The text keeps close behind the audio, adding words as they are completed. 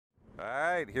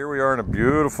Alright, here we are in a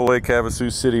beautiful Lake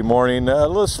Havasu City morning. A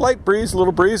little slight breeze, a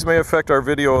little breeze may affect our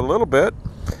video a little bit,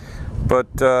 but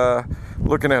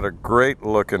looking at a great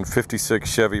looking 56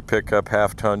 Chevy pickup,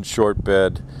 half-ton short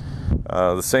bed.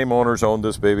 The same owners owned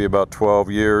this baby about 12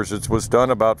 years. It was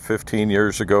done about 15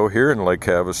 years ago here in Lake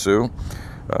Havasu.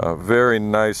 Very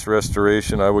nice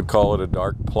restoration. I would call it a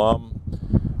dark plum.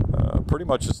 Pretty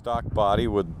much a stock body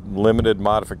with limited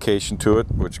modification to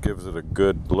it, which gives it a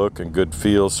good look and good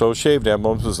feel. So shaved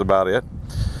emblems is about it.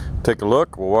 Take a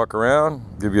look, we'll walk around,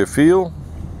 give you a feel.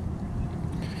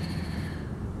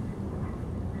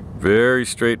 Very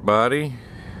straight body.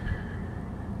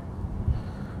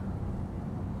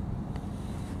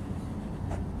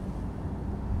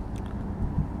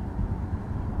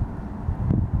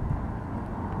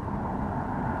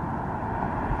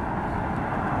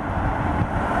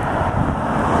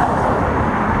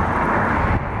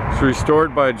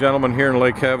 Restored by a gentleman here in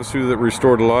Lake Havasu that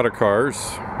restored a lot of cars.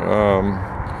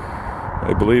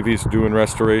 I believe he's doing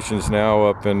restorations now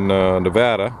up in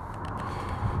Nevada,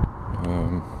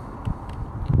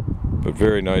 but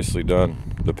very nicely done.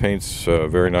 The paint's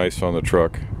very nice on the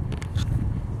truck.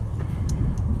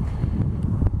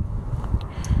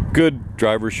 Good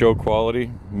driver show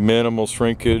quality, minimal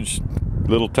shrinkage,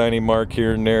 little tiny mark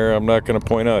here and there. I'm not going to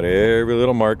point out every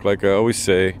little mark like I always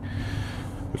say.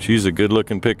 But she's a good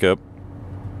looking pickup.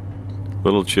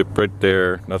 Little chip right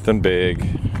there, nothing big.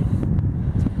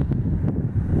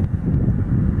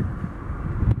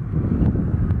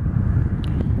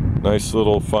 Nice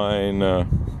little fine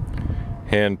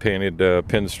hand painted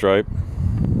pinstripe.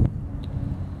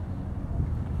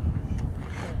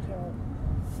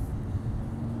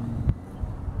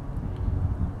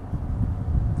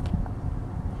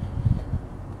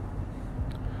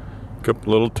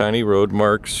 Couple little tiny road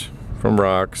marks from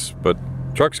rocks, but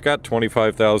truck's got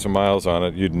 25,000 miles on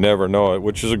it. You'd never know it,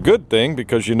 which is a good thing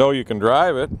because you know you can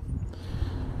drive it.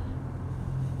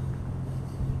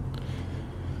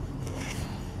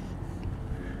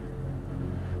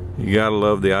 You gotta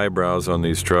love the eyebrows on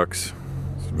these trucks.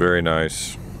 It's very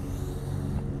nice.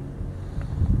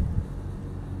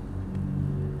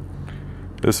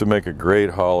 This would make a great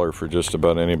hauler for just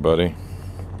about anybody.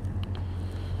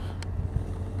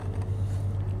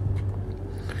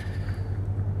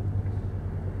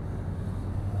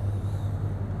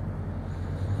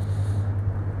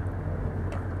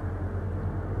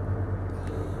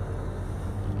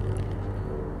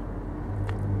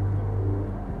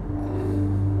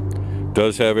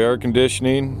 Does have air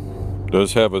conditioning,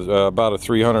 does have about a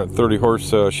 330 horse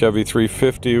Chevy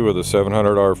 350 with a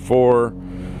 700 R4,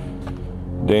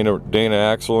 Dana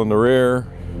axle in the rear.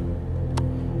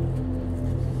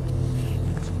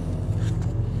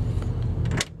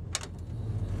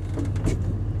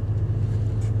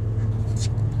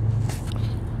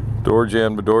 Door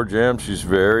jamb to door jamb, she's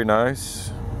very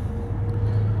nice.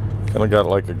 Kind of got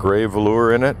like a gray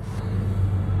velour in it.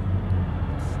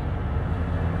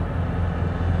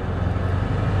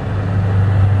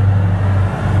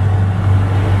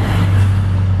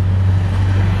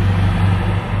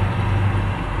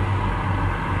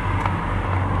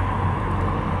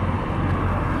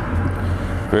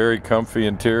 Very comfy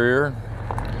interior.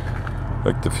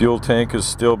 Like the fuel tank is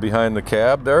still behind the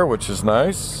cab there, which is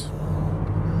nice.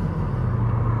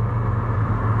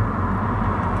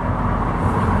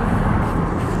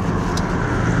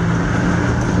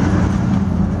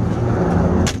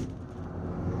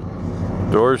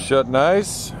 Doors shut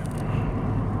nice.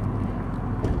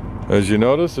 As you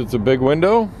notice, it's a big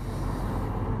window.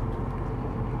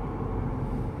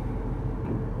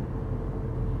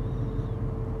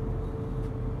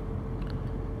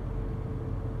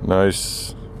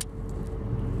 Nice,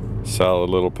 solid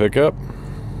little pickup.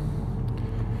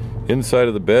 Inside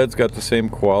of the bed's got the same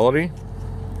quality.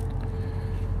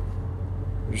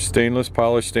 There's stainless,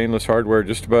 polished stainless hardware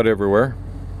just about everywhere.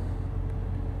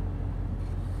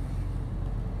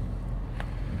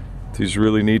 These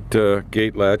really neat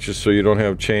gate latches so you don't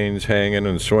have chains hanging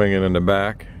and swinging in the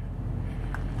back,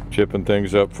 chipping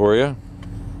things up for you.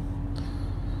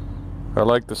 I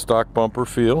like the stock bumper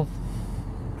feel.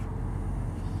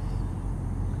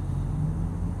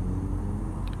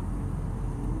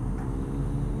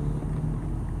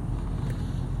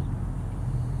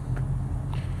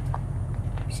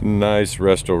 It's a nice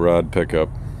resto rod pickup.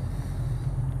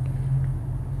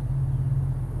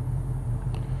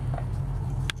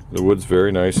 The wood's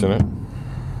very nice in it.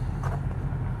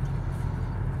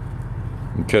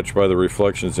 You can catch by the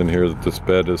reflections in here that this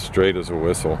bed is straight as a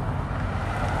whistle.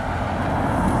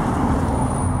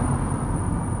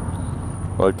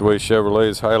 I like the way Chevrolet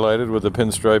is highlighted with the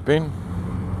pinstriping.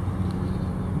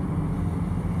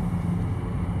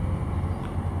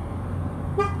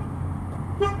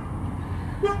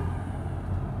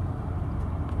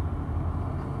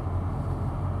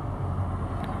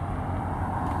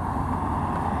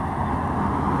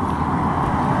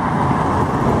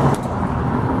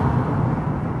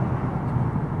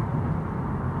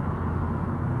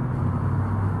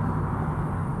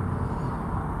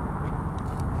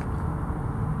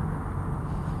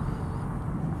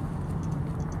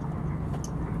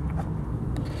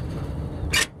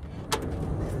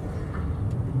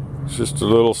 It's just a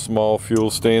little small fuel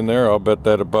stain there. I'll bet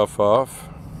that'll buff off.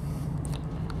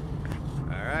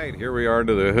 Alright, here we are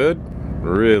under the hood.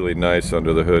 Really nice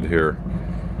under the hood here.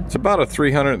 It's about a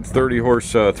 330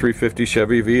 horse 350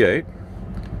 Chevy V8.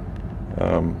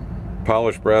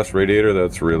 Polished brass radiator,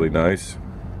 that's really nice.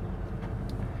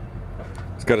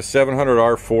 It's got a 700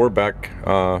 R4 back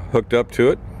hooked up to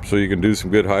it, so you can do some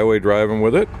good highway driving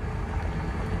with it.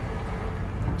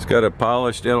 It's got a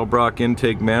polished Edelbrock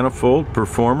intake manifold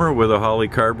performer with a Holley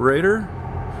carburetor.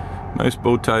 Nice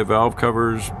bow tie valve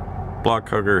covers, block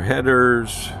hugger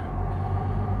headers,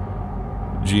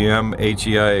 GM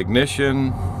HEI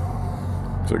ignition.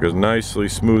 It's like a nicely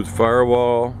smooth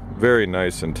firewall, very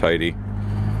nice and tidy.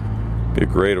 Be a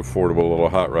great affordable little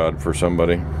hot rod for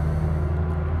somebody.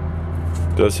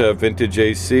 Does have vintage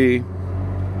AC.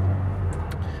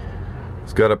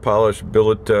 It's got a polished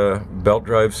billet belt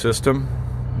drive system.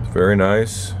 It's very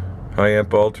nice. High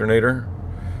amp alternator.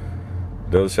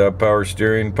 Does have power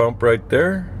steering pump right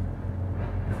there.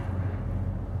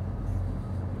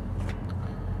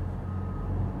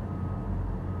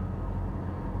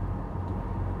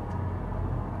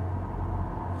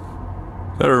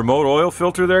 Is that a remote oil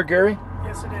filter there, Gary?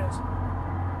 Yes, it is.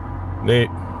 Neat.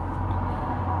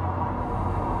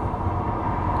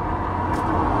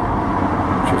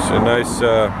 Just a nice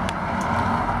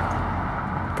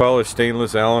polished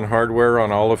stainless Allen hardware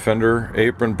on all the fender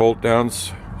apron bolt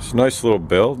downs. It's a nice little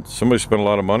build. Somebody spent a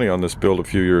lot of money on this build a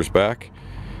few years back.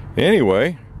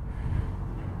 Anyway,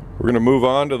 we're going to move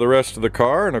on to the rest of the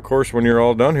car, and of course when you're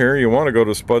all done here you want to go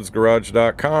to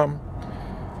spudsgarage.com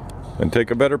and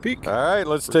take a better peek. Alright,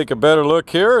 let's take a better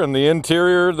look here in the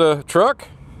interior of the truck.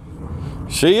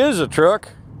 She is a truck.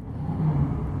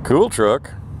 Cool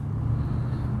truck.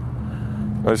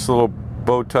 Nice little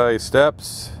bow tie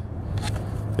steps.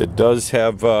 It does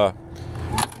have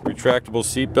retractable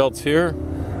seat belts here,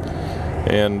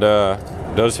 and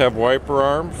does have wiper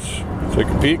arms. Take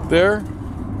a peek there.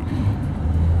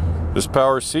 This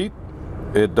power seat,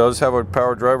 it does have a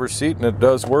power driver's seat, and it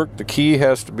does work. The key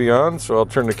has to be on, so I'll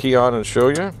turn the key on and show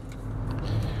you.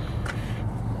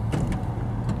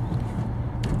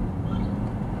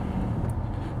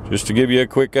 Just to give you a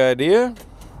quick idea.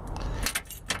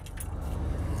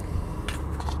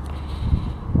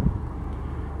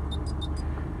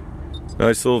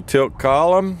 Nice little tilt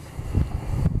column.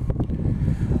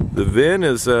 The VIN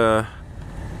is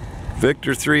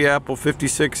Victor 3 Apple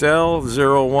 56L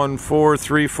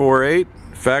 014348.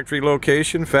 Factory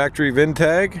location, factory VIN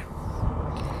tag.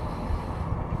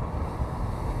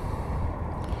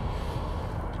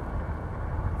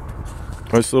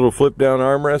 Nice little flip down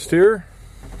armrest here.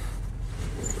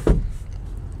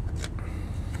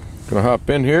 Gonna hop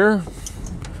in here.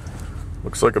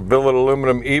 Looks like a billet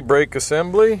aluminum e-brake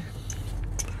assembly.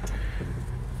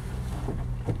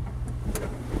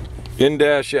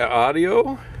 In-dash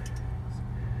audio.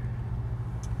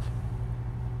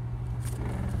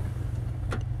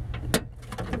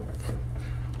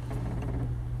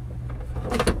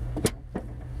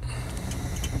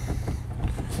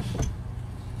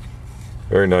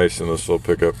 Very nice in this little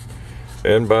pickup.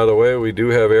 And by the way, we do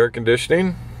have air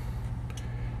conditioning.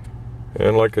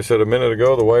 And like I said a minute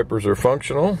ago, the wipers are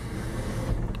functional.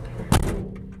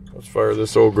 Let's fire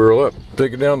this old girl up.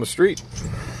 Take it down the street.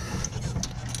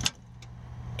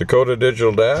 Dakota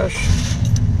digital dash.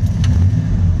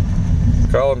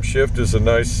 Column shift is a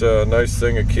nice nice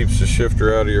thing. It keeps the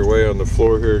shifter out of your way on the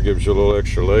floor here. Gives you a little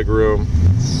extra leg room.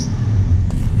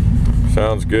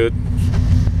 Sounds good.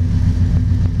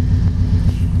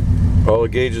 All the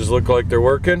gauges look like they're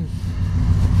working.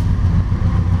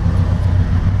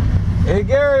 Hey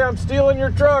Gary, I'm stealing your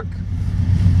truck.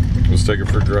 Let's take it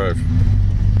for a drive.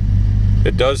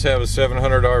 It does have a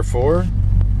 700 R4.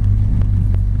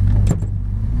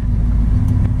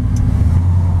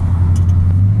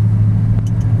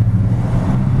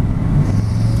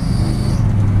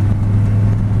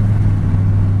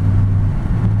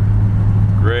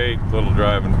 Great little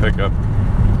driving pickup.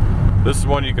 This is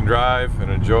one you can drive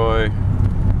and enjoy.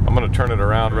 I'm going to turn it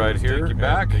around right here. Take you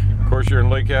back. Of course, you're in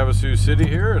Lake Havasu City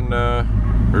here, and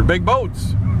there's big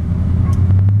boats.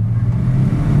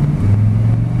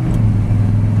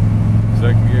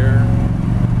 Second gear,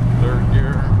 third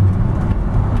gear,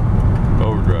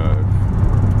 overdrive.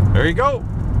 There you go.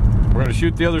 We're going to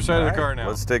shoot the other side of the car now.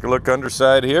 Let's take a look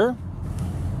underside here.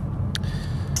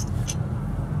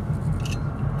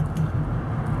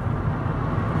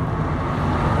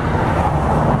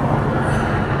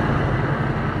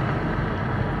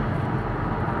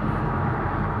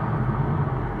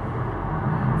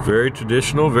 Very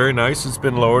traditional, very nice. It's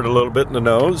been lowered a little bit in the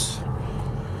nose.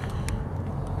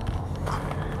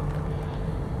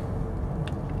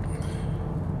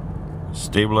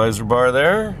 Stabilizer bar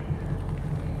there.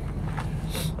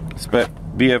 Spec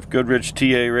BF Goodrich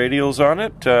TA radials on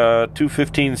it.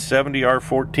 215/70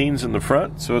 R14s in the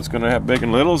front, so it's going to have big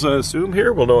and littles, I assume.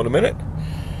 Here, we'll know in a minute.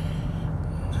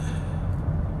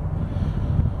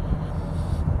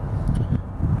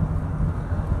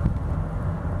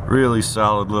 Really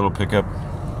solid little pickup.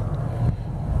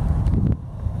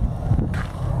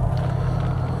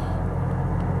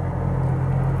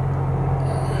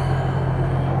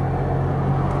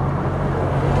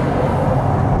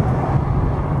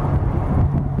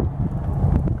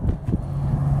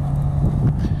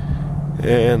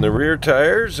 And the rear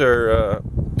tires are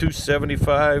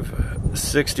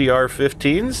 275/60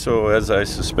 R15s, so as I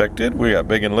suspected, we got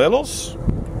big and littles.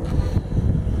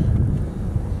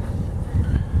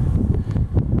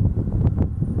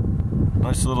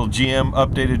 Nice little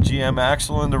updated GM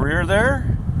axle in the rear there.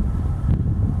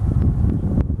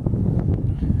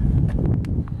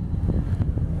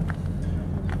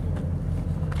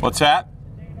 What's that?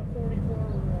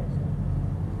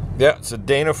 Yeah, it's a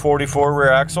Dana 44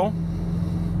 rear axle.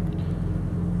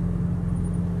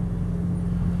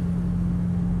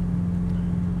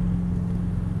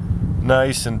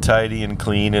 Nice and tidy and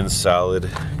clean and solid.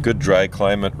 Good dry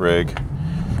climate rig.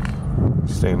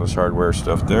 Stainless hardware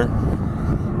stuff there.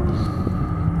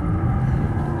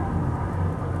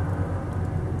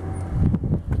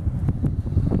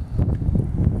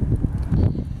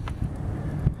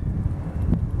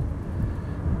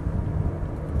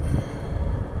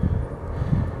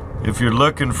 If you're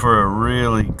looking for a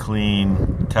really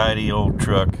clean, tidy old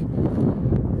truck,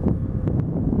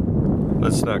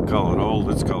 let's not call it old,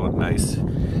 let's call it nice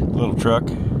little truck,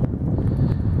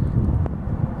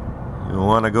 you'll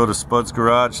want to go to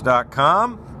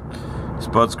spudsgarage.com.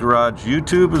 Spuds Garage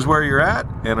YouTube is where you're at,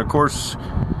 and of course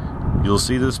you'll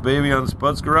see this baby on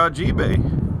Spuds Garage eBay.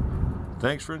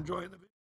 Thanks for enjoying the